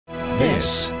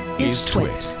This is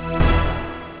TWiT.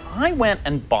 I went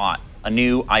and bought a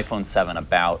new iPhone 7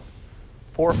 about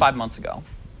 4 or 5 months ago.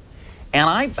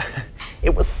 And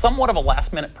it was somewhat of a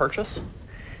last-minute purchase.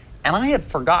 And I had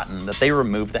forgotten that they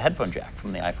removed the headphone jack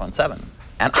from the iPhone 7.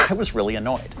 And I was really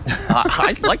annoyed.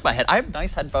 I like my I have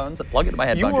nice headphones that plug into my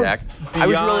headphone jack. I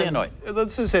was really annoyed.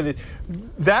 Let's just say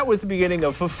that was the beginning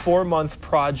of a 4-month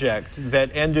project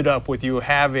that ended up with you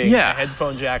having a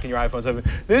headphone jack in your iPhone 7.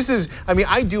 This is, I mean,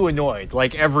 I do annoyed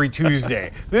like every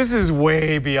Tuesday. This is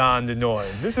way beyond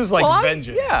annoyed. This is like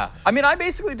vengeance. I mean, I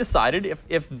basically decided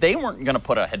if they weren't going to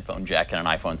put a headphone jack in an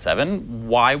iPhone 7,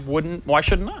 why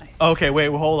shouldn't I? Okay, wait,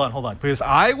 well, hold on. Because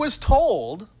I was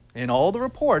told in all the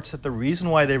reports that the reason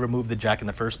why they removed the jack in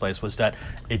the first place was that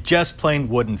it just plain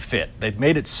wouldn't fit. They'd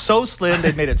made it so slim,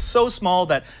 they'd made it so small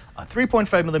that a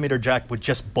 3.5mm jack would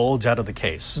just bulge out of the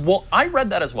case. Well, I read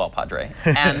that as well, Padre.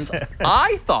 And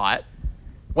I thought,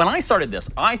 when I started this,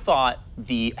 I thought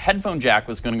the headphone jack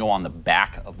was going to go on the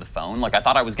back of the phone. Like, I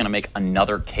thought I was going to make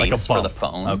another case for the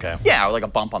phone. Okay. Yeah, like a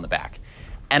bump on the back.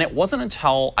 And it wasn't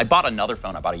until I bought another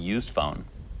phone, I bought a used phone.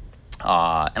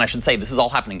 And I should say, this is all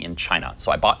happening in China.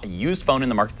 So I bought a used phone in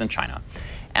the markets in China.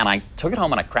 And I took it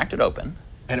home and I cracked it open.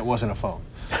 And it wasn't a phone.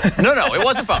 No, it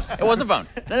wasn't a phone. It wasn't a phone.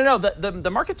 No.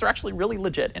 The markets are actually really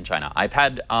legit in China. I've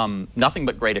had nothing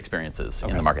but great experiences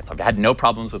in the markets. I've had no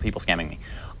problems with people scamming me.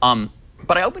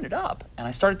 But I opened it up and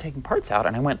I started taking parts out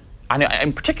and I went,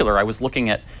 in particular, I was looking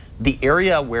at the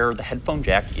area where the headphone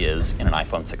jack is in an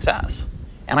iPhone 6s.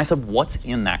 And I said, what's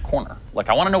in that corner? Like,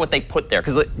 I want to know what they put there.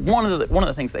 Because one of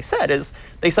the things they said is,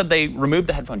 they removed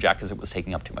the headphone jack because it was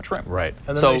taking up too much room. Right.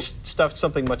 And then they stuffed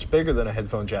something much bigger than a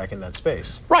headphone jack in that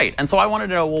space. Right. And so I wanted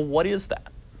to know, well, what is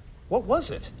that? What was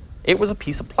it? It was a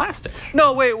piece of plastic.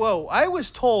 No, wait, whoa. I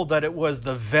was told that it was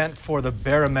the vent for the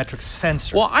barometric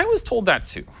sensor. Well, I was told that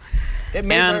too. It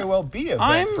may very well be a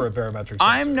vent for a barometric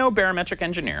sensor. I'm no barometric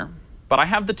engineer, but I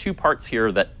have the two parts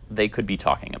here that they could be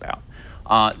talking about.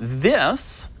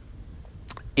 This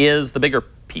is the bigger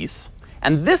piece,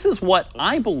 and this is what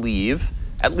I believe,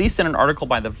 at least in an article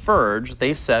by The Verge,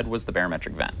 they said was the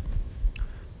barometric vent.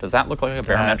 Does that look like a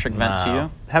barometric vent to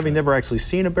you? Having never actually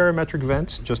seen a barometric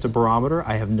vent, just a barometer,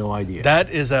 I have no idea.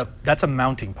 That's a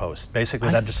mounting post. Basically,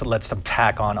 that just lets them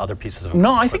tack on other pieces of equipment.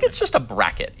 No, I think it's just a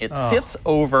bracket. It sits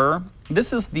over,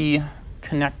 this is the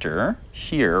connector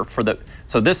here for the,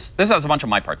 so this has a bunch of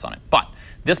my parts on it, but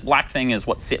this black thing is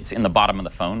what sits in the bottom of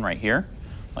the phone right here,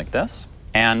 like this.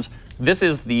 And this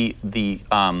is where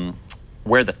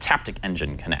the Taptic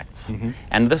engine connects.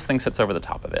 And this thing sits over the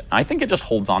top of it. And I think it just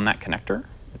holds on that connector.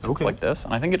 It sits like this,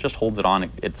 and I think it just holds it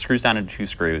on. It screws down into 2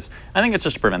 screws. I think it's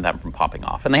just to prevent that from popping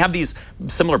off. And they have these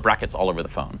similar brackets all over the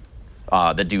phone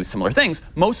that do similar things.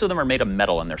 Most of them are made of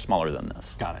metal, and they're smaller than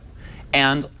this. Got it.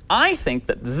 And I think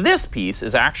that this piece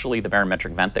is actually the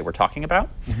barometric vent they were talking about.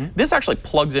 This actually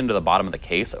plugs into the bottom of the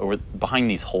case behind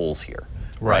these holes here.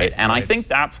 Right. And I think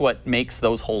that's what makes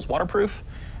those holes waterproof.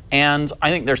 And I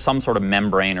think there's some sort of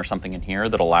membrane or something in here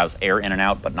that allows air in and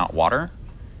out, but not water.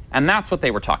 And that's what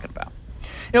they were talking about.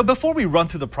 You know, before we run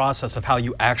through the process of how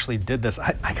you actually did this,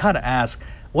 I gotta ask,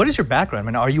 what is your background?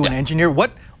 I mean, are you an engineer?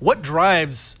 What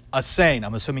drives a sane,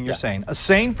 I'm assuming you're sane, a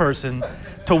sane person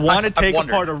to want to take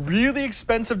apart a really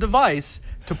expensive device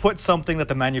to put something that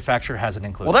the manufacturer hasn't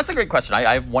included? Well, that's a great question.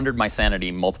 I've wondered my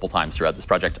sanity multiple times throughout this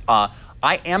project. I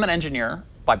am an engineer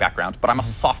by background, but I'm a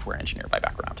software engineer by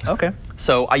background. Okay.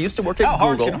 So I used to work at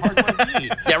Google. How hard can hardware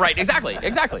be? Yeah, right,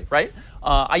 exactly, right?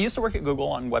 I used to work at Google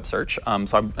on web search,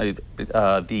 so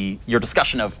your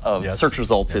discussion of search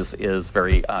results is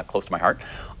very close to my heart.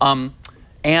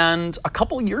 And a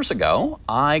couple of years ago,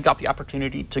 I got the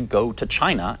opportunity to go to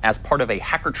China as part of a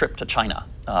hacker trip to China,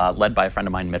 led by a friend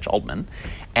of mine, Mitch Altman.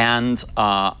 And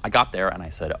I got there and I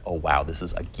said, oh wow, this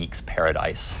is a geek's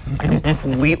paradise. I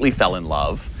completely fell in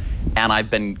love. And I've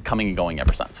been coming and going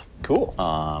ever since. Cool.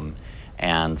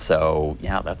 And so,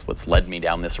 yeah, that's what's led me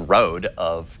down this road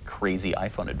of crazy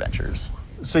iPhone adventures.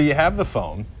 So you have the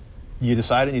phone. You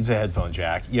decide it needs a headphone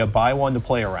jack. You buy one to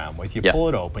play around with. You pull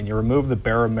it open. You remove the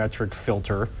barometric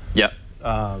filter. Yep.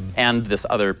 And this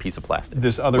other piece of plastic.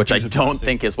 Which I don't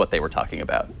think is what they were talking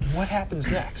about. What happens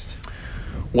next?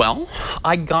 Well,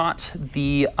 I got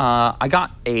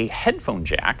a headphone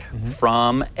jack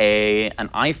from an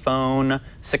iPhone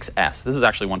 6s. This is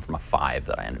actually one from a 5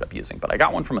 that I ended up using, but I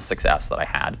got one from a 6s that I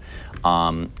had,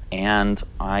 and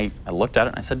I looked at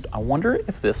it and I said, I wonder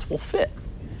if this will fit.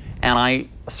 And I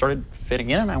started fitting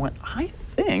in, and I went, I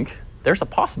think there's a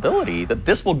possibility that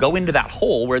this will go into that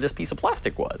hole where this piece of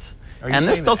plastic was. Are you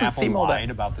saying that Apple lied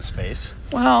about the space?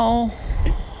 Well,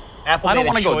 Apple I don't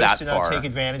want to go that to far. not take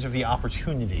advantage of the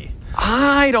opportunity.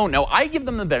 I don't know. I give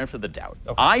them the benefit of the doubt.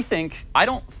 Okay. I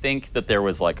don't think that there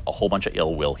was like a whole bunch of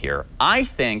ill will here. I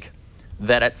think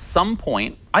that at some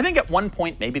point, I think at one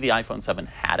point maybe the iPhone 7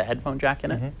 had a headphone jack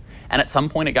in it. And at some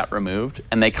point it got removed,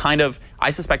 and they kind of, I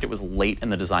suspect it was late in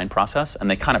the design process, and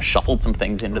they kind of shuffled some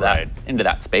things into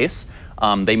that space.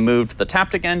 They moved the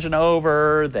Taptic engine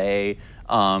over. They,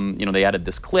 they added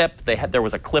this clip. There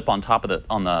was a clip on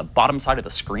the bottom side of the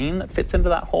screen that fits into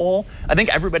that hole. I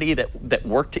think everybody that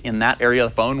worked in that area of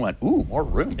the phone went, ooh, more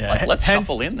room. Yeah, like, let's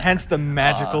shuffle in there. Hence the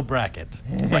magical bracket.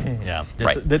 Right. Yeah.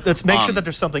 Right. Let's make sure that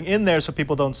there's something in there so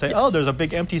people don't say, oh, there's a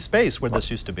big empty space where this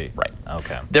used to be. Right.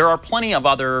 Okay. There are plenty of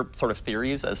other sort of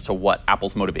theories as to what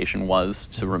Apple's motivation was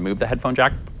to remove the headphone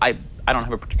jack. I don't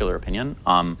have a particular opinion.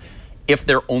 If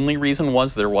their only reason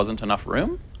was there wasn't enough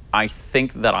room, I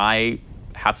think that I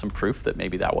have some proof that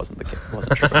maybe that wasn't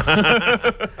true.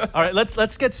 All right,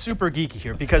 let's get super geeky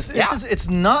here, because it's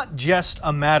not just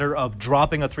a matter of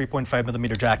dropping a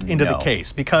 3.5mm jack into the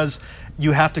case, because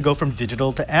you have to go from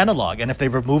digital to analog, and if they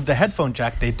remove the headphone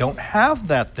jack, they don't have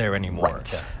that there anymore.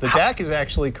 Right. Yeah. The DAC is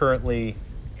actually currently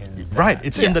in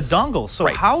it's in the dongle. So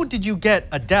how did you get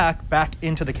a DAC back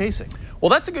into the casing? Well,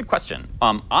 that's a good question.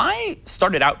 I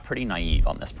started out pretty naive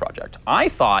on this project. I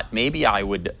thought maybe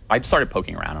I'd started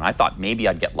poking around, and I thought maybe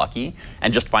I'd get lucky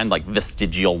and just find like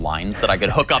vestigial lines that I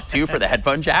could hook up to for the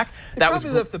headphone jack. That was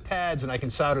lift the pads, and I can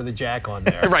solder the jack on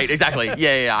there. Right, exactly.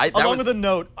 Yeah. Along with a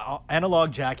note,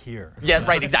 analog jack here. Yeah,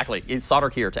 right, exactly. It's solder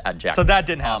here to add jack. So that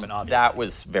didn't happen, obviously. That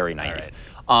was very naive.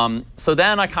 Right. So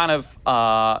then I kind of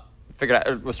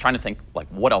was trying to think, like,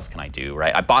 what else can I do,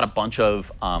 right? I bought a bunch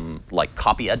of like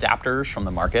copy adapters from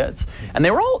the markets, and they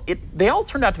all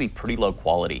turned out to be pretty low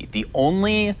quality. The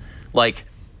only like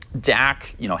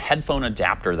DAC, headphone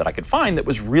adapter that I could find that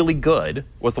was really good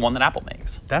was the one that Apple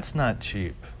makes. That's not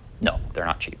cheap. No, they're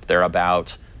not cheap. They're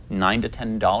about $9 to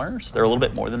 $10. They're a little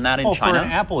bit more than that in China. For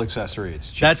an Apple accessory,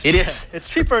 it's cheap. It is. It's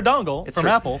cheap for a dongle from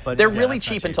Apple, but they're really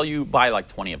cheap until you buy like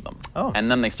 20 of them, and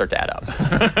then they start to add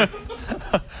up.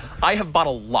 I have bought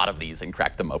a lot of these and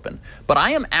cracked them open, but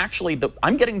I am actually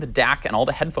I'm getting the DAC and all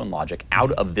the headphone logic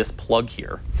out of this plug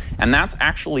here, and that's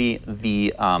actually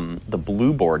the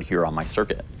blue board here on my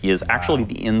circuit is actually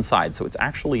the inside, so it's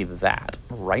actually that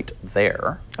right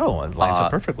there. Oh, it lines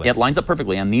up perfectly. Yeah, it lines up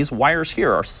perfectly, and these wires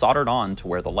here are soldered on to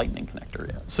where the lightning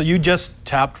connector is. So you just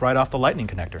tapped right off the lightning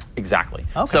connector. Exactly.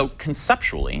 Okay. So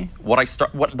conceptually,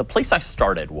 the place I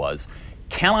started was,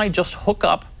 can I just hook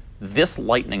up this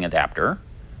lightning adapter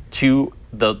to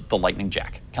the lightning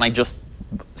jack? Can I just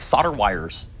solder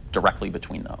wires directly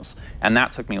between those? And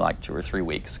that took me like 2 or 3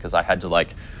 weeks, because I had to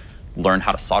like learn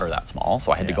how to solder that small.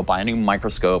 So I had to go buy a new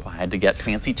microscope. I had to get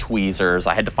fancy tweezers.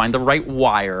 I had to find the right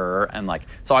wire, and like,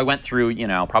 so I went through,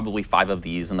 probably 5 of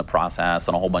these in the process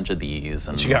and a whole bunch of these.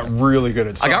 And you got really good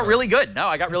at soldering. I got really good. No,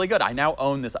 I got really good. I now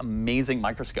own this amazing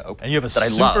microscope. And you have a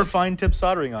super fine tip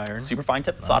soldering iron. Super fine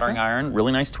tip soldering iron,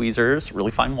 really nice tweezers,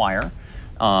 really fine wire.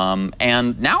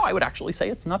 And now I would actually say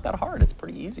it's not that hard. It's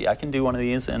pretty easy. I can do one of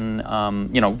these in,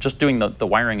 just doing the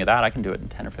wiring of that, I can do it in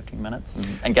 10 or 15 minutes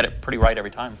and get it pretty right every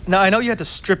time. Now, I know you had to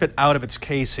strip it out of its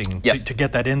casing to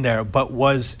get that in there, but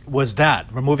was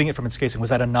that, removing it from its casing, was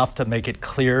that enough to make it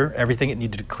clear everything it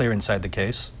needed to clear inside the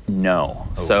case? No.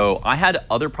 Oh. So I had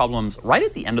other problems right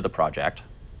at the end of the project.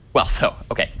 Well, so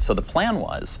the plan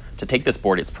was to take this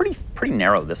board, it's pretty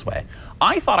narrow this way.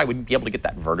 I thought I would be able to get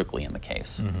that vertically in the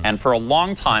case. And for a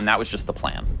long time, that was just the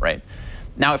plan, right?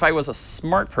 Now, if I was a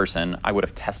smart person, I would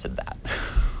have tested that.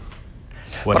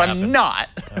 But I'm not.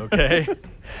 Okay.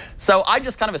 So I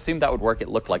just kind of assumed that would work. It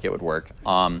looked like it would work.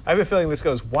 I have a feeling this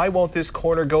goes, why won't this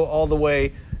corner go all the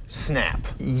way? Snap.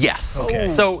 Yes. Okay.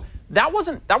 So that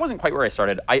wasn't quite where I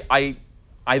started.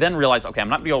 I then realized, okay, I'm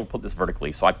not going to be able to put this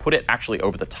vertically, so I put it actually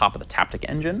over the top of the Taptic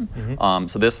engine.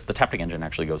 So the Taptic engine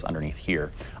actually goes underneath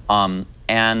here.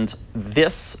 And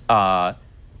this,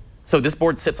 so this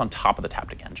board sits on top of the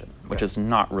Taptic engine, which is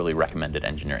not really recommended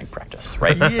engineering practice,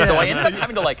 right? Yeah. So I ended up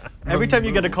having to like every time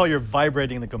you get a call, you're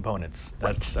vibrating the components.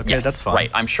 That's okay. Yes, that's fine.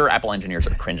 Right. I'm sure Apple engineers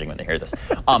are cringing when they hear this.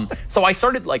 So I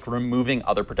started like removing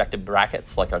other protective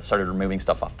brackets. Like I started removing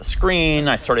stuff off the screen.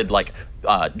 I started like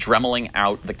dremeling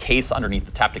out the case underneath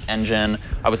the Taptic engine.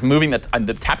 I was moving the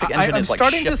Taptic engine is like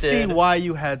shifted. I'm starting to see why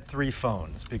you had 3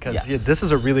 phones, because this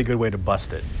is a really good way to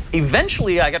bust it.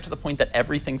 Eventually, I got to the point that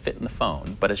everything fit in the phone,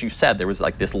 but as you said, there was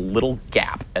like this little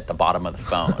gap at the bottom of the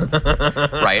phone,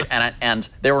 right? And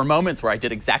there were moments where I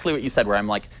did exactly what you said, where I'm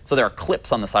like, so there are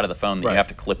clips on the side of the phone that you have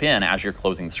to clip in as you're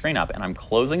closing the screen up, and I'm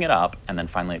closing it up, and then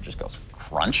finally it just goes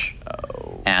crunch,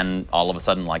 and all of a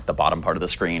sudden, like the bottom part of the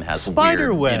screen has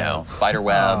spider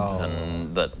webs,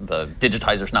 and the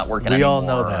digitizer's not working anymore. We all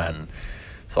know that.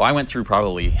 So I went through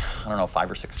probably, I don't know, 5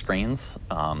 or 6 screens,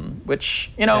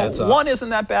 which, you know, one isn't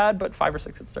that bad, but 5 or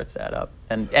 6 it starts to add up.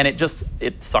 And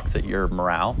it sucks at your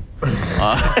morale.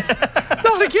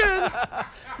 Not again!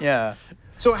 Yeah.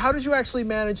 So how did you actually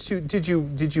manage to, did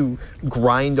you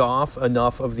grind off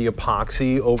enough of the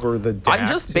epoxy over the DAC? I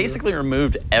just basically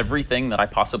removed everything that I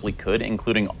possibly could,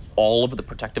 including all of the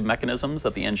protective mechanisms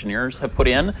that the engineers have put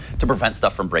in to prevent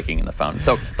stuff from breaking in the phone.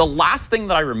 So the last thing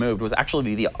that I removed was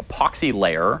actually the epoxy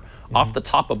layer off the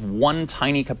top of one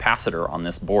tiny capacitor on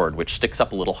this board, which sticks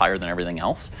up a little higher than everything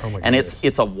else. Oh my and goodness.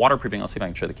 it's a waterproofing. Let's see if I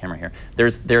can show the camera here. There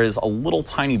is a little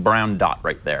tiny brown dot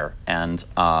right there, and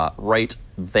right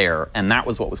there, and that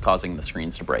was what was causing the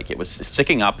screens to break. It was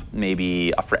sticking up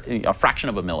maybe a fraction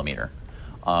of a millimeter,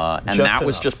 and that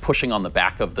was just pushing on the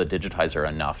back of the digitizer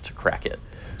enough to crack it.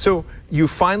 So you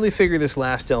finally figure this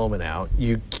last element out.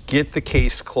 You get the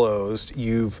case closed.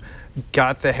 You've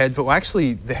got the headphone. Well,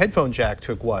 actually, the headphone jack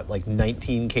took what, like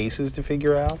 19 cases to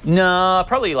figure out? No,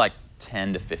 probably like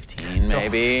 10 to 15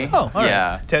 maybe. Oh, all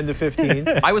yeah. right. 10 to 15?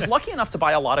 I was lucky enough to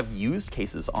buy a lot of used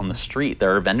cases on the street.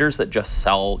 There are vendors that just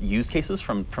sell used cases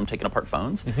from taking apart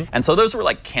phones. And so those were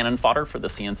like cannon fodder for the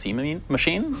CNC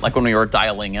machine, like when we were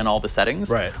dialing in all the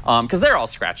settings. Right. Because they're all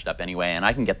scratched up anyway, and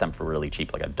I can get them for really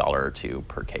cheap, like $1 or $2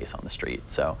 per case on the street.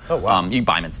 So you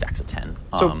buy them in stacks of 10.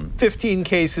 So 15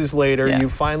 cases later, yeah. you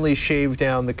finally shave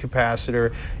down the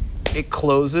capacitor. It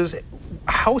closes.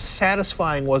 How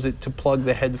satisfying was it to plug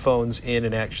the headphones in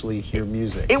and actually hear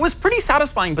music? It was pretty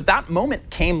satisfying, but that moment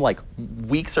came like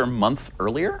weeks or months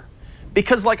earlier,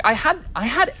 because like I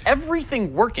had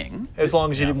everything working. As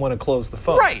long as you didn't want to close the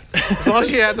phone. Right. As long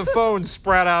as you had the phone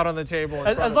spread out on the table.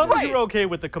 As long as you were okay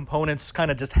with the components kind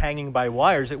of just hanging by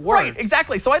wires, it worked. Right,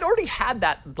 exactly. So I'd already had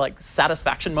that like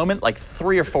satisfaction moment like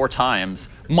 3 or 4 times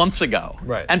months ago.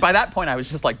 Right. And by that point I was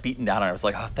just like beaten down, and I was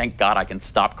like, oh, thank God I can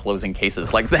stop closing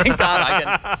cases. Like, thank God I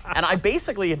can. And I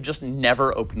basically have just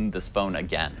never opened this phone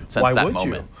again since Why that would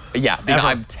moment. you? Yeah, because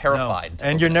I'm terrified. No.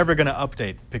 And you're never going to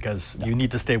update because you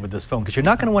need to stay with this phone, because you're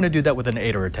not going to want to do that with an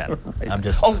 8 or a 10. Right. I'm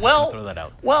just gonna throw that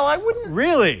out. Well, I wouldn't.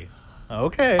 Really?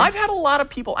 Okay. I've had a lot of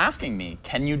people asking me,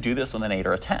 can you do this with an 8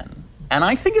 or a 10? And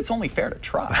I think it's only fair to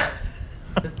try.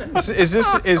 Is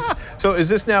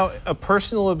this now a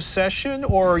personal obsession,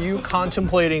 or are you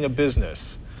contemplating a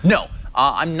business? No.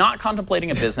 I'm not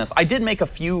contemplating a business. I did make a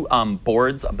few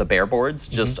boards of the Bear boards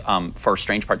just for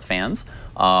Strange Parts fans.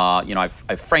 You know,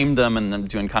 I've framed them and I'm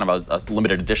doing kind of a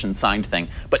limited edition signed thing.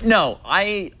 But no,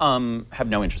 I have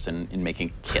no interest in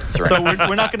making kits or anything. So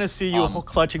we're not going to see you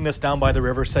clutching this down by the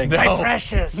river saying, "My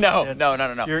precious." No.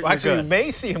 Well, actually, you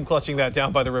may see him clutching that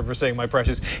down by the river saying, "My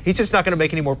precious." He's just not going to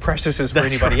make any more preciouses for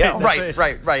anybody else.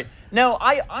 Right. No,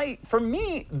 for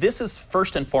me, this is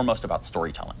first and foremost about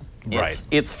storytelling.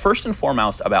 It's first and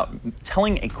foremost about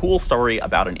telling a cool story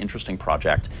about an interesting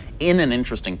project in an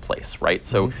interesting place, right?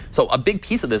 So a big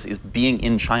piece of this is being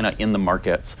in China, in the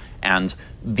markets, and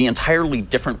the entirely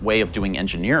different way of doing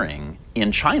engineering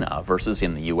in China versus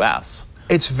in the US.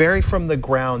 It's very from the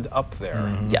ground up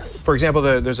there. Yes. For example,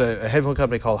 there's a headphone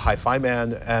company called Hi-Fi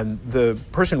Man, and the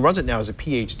person who runs it now is a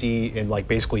PhD in like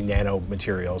basically nano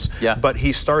materials. Yeah. But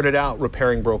he started out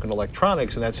repairing broken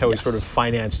electronics, and that's how he sort of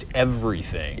financed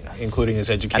everything, including his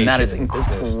education. And that is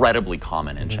business. incredibly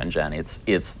common in Shenzhen.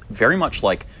 It's very much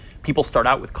like people start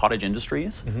out with cottage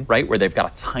industries, right, where they've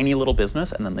got a tiny little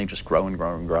business and then they just grow and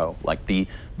grow and grow. Like the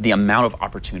amount of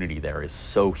opportunity there is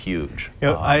so huge. You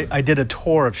know, I did a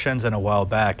tour of Shenzhen a while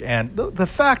back, and the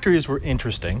factories were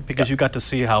interesting because you got to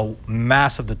see how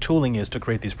massive the tooling is to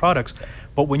create these products.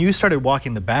 But when you started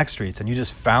walking the back streets and you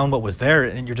just found what was there,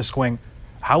 and you're just going,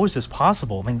 how is this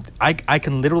possible? I mean, I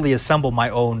can literally assemble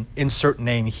my own insert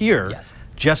name here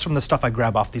just from the stuff I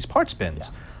grab off these parts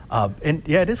bins. And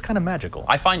yeah, it is kind of magical.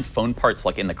 I find phone parts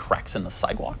like in the cracks in the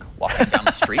sidewalk walking down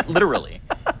the street, literally.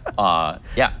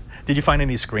 Yeah. Did you find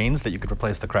any screens that you could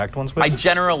replace the cracked ones with? I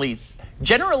generally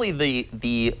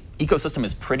the ecosystem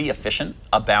is pretty efficient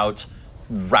about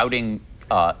routing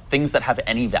things that have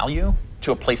any value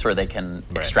to a place where they can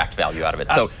extract value out of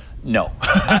it. So no.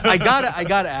 I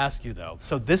gotta ask you though.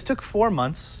 So this took 4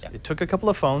 months. It took a couple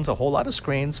of phones, a whole lot of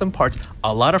screens, some parts,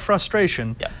 a lot of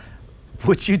frustration.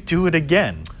 Would you do it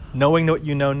again, knowing what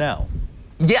you know now?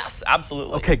 Yes,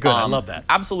 absolutely. Okay, good. I love that.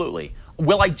 Absolutely.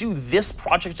 Will I do this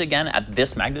project again at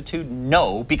this magnitude?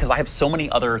 No, because I have so many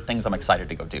other things I'm excited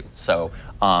to go do. So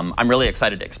I'm really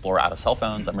excited to explore out of cell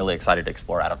phones. I'm really excited to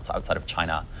explore outside of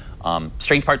China.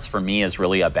 Strange Parts for me is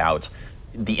really about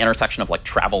the intersection of like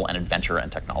travel and adventure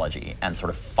and technology, and sort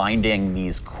of finding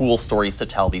these cool stories to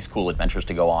tell, these cool adventures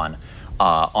to go on.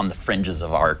 on the fringes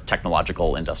of our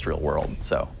technological industrial world.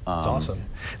 So that's awesome.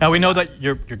 Now we know that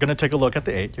you're going to take a look at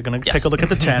the 8. You're going to take a look at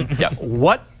the 10. Yep.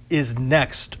 What is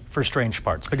next for Strange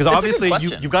Parts? Because obviously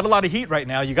you've got a lot of heat right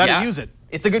now. You got to use it.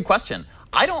 It's a good question.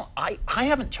 I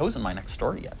haven't chosen my next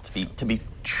story yet, to be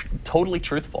totally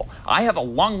truthful. I have a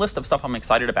long list of stuff I'm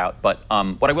excited about, but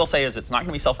what I will say is it's not going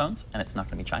to be cell phones, and it's not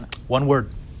going to be China. One word.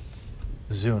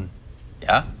 Zune.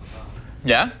 Yeah?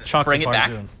 Yeah? Chocolate Bring it bar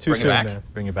back. Zune. Too soon, man.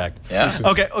 Bring it back. Yeah.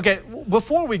 Okay,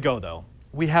 before we go, though,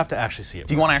 we have to actually see it.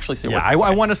 Do you want to actually see it? Yeah,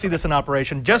 I want to see this in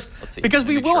operation, just because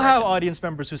we will have audience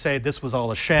members who say this was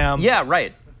all a sham. Yeah,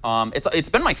 right. It's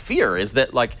been my fear is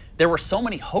that like there were so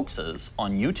many hoaxes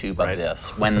on YouTube of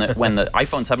this when the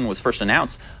iPhone 7 was first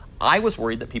announced. I was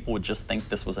worried that people would just think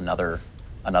this was another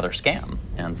scam,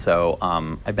 and so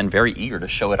I've been very eager to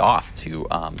show it off to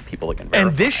people that can verify.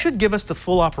 And this should give us the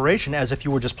full operation as if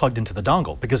you were just plugged into the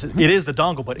dongle, because it is the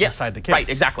dongle, but inside the case. Right,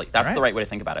 exactly. That's the right way to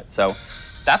think about it. So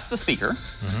that's the speaker.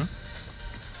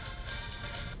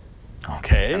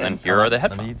 Okay. And then here are the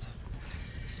headphones.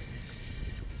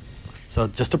 So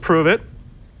just to prove it,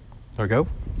 there we go.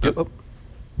 Yep.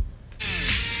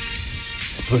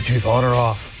 Bluetooth on or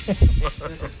off.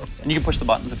 And you can push the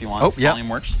buttons if you want. Oh, yeah. Volume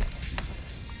works.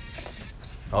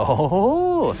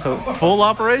 Oh, so full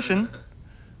operation.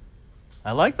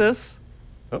 I like this.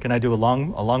 Oh. Can I do a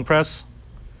long press?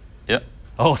 Yep.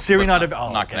 Oh, Siri not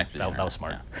connected. That was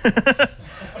smart. Yeah.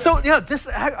 So yeah,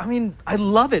 I mean, I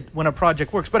love it when a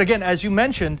project works. But again, as you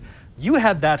mentioned, you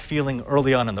had that feeling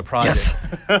early on in the project.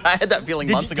 Yes. I had that feeling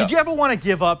months ago. Did you ever want to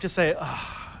give up? Just say,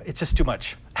 it's just too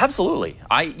much. Absolutely.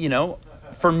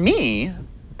 For me,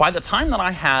 by the time that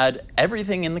I had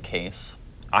everything in the case,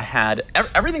 I had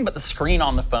everything but the screen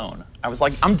on the phone. I was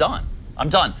like, I'm done. I'm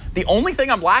done. The only thing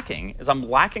I'm lacking is I'm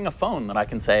lacking a phone that I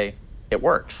can say it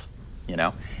works,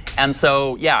 And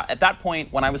so, yeah, at that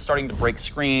point when I was starting to break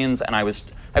screens and I was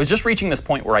just reaching this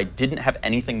point where I didn't have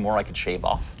anything more I could shave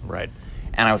off. Right.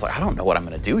 And I was like, I don't know what I'm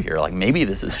going to do here. Like, maybe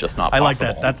this is just not possible.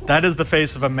 I like that. That is the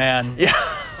face of a man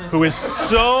who is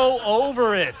so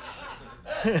over it.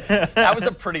 That was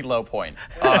a pretty low point.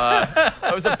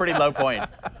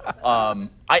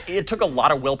 It took a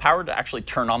lot of willpower to actually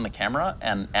turn on the camera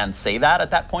and say that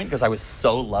at that point, because I was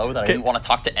so low that I didn't want to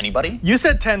talk to anybody. You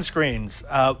said 10 screens.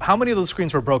 How many of those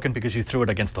screens were broken because you threw it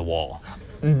against the wall?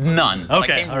 None.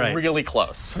 Okay, I came really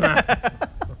close.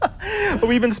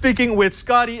 We've been speaking with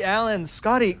Scotty Allen.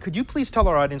 Scotty, could you please tell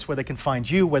our audience where they can find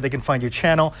you, where they can find your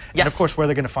channel, and of course where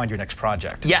they're going to find your next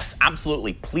project? Yes,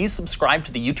 absolutely. Please subscribe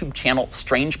to the YouTube channel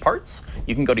Strange Parts.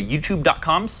 You can go to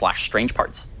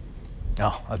youtube.com/strangeparts.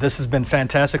 Oh, this has been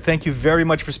fantastic. Thank you very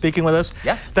much for speaking with us.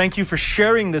 Yes. Thank you for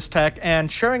sharing this tech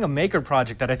and sharing a maker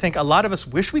project that I think a lot of us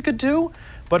wish we could do,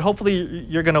 but hopefully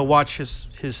you're going to watch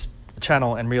his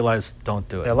channel and realize don't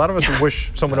do it. Yeah, a lot of us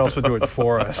wish someone else would do it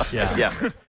for us. Yeah.